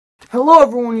Hello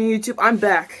everyone on YouTube, I'm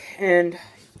back, and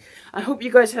I hope you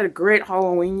guys had a great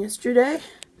Halloween yesterday.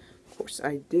 Of course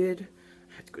I did.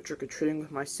 I had to go trick-or-treating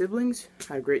with my siblings,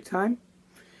 had a great time.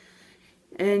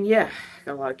 And yeah,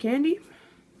 got a lot of candy.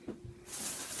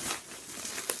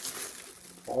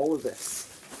 All of this.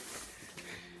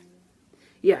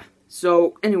 Yeah,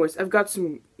 so anyways, I've got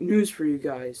some news for you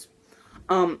guys.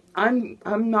 I'm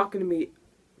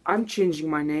changing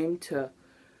my name to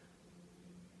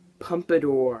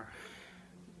Pumpador.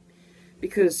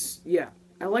 Because, yeah,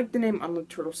 I like the name I'm the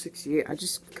Turtle 68. I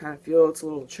just kind of feel it's a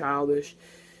little childish.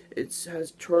 It has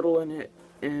turtle in it,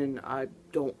 and I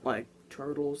don't like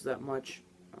turtles that much.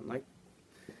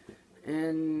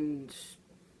 And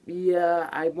yeah,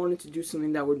 I wanted to do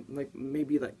something that would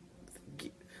maybe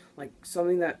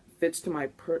something that fits to my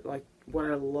what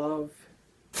I love,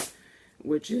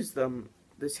 which is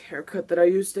this haircut that I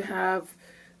used to have,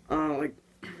 like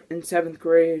in 7th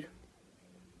grade.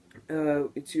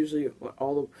 It's usually what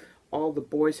all the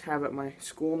boys have at my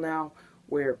school now,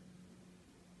 where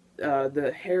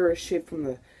the hair is shaped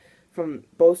from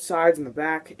both sides and the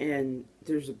back, and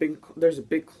there's a big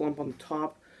clump on the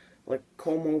top, like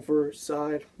comb over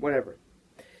side, whatever.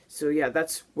 So yeah,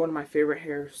 that's one of my favorite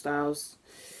hairstyles,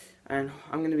 and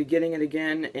I'm gonna be getting it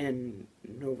again in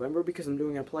November because I'm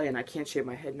doing a play, and I can't shave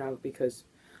my head now because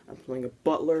I'm playing a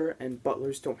butler, and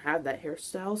butlers don't have that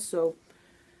hairstyle, so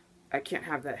I can't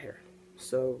have that hair.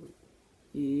 So,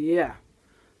 yeah.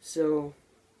 So,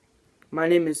 my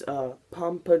name is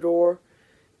Pumpador,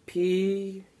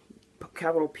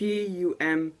 capital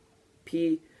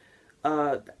P-U-M-P,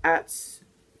 at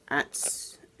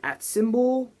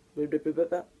symbol,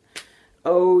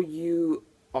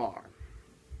 O-U-R.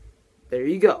 There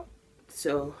you go.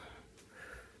 So,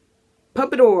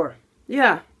 Pumpador,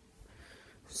 yeah.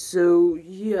 So,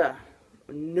 yeah.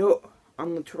 No,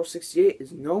 on the Turtle 68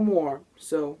 is no more.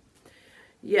 So,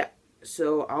 yeah.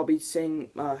 So I'll be saying,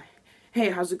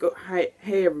 hey, how's it go? Hi,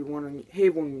 hey everyone on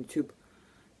YouTube.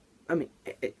 I mean,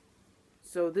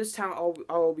 so this time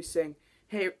I'll be saying,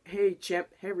 hey champ,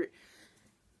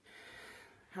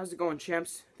 how's it going,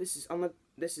 champs? I'm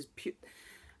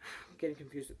getting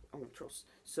confused with all the trolls.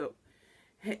 So,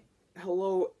 hey,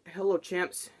 hello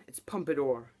champs. It's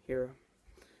Pumpador here,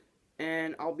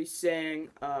 and I'll be saying,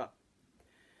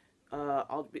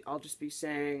 I'll just be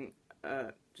saying,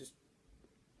 just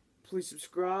please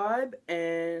subscribe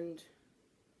and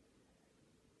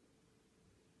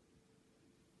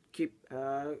keep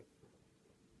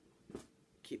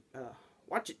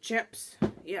watch it, champs.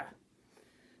 Yeah.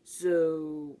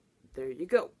 So there you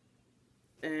go.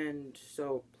 And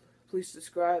so please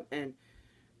subscribe and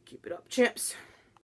keep it up, champs.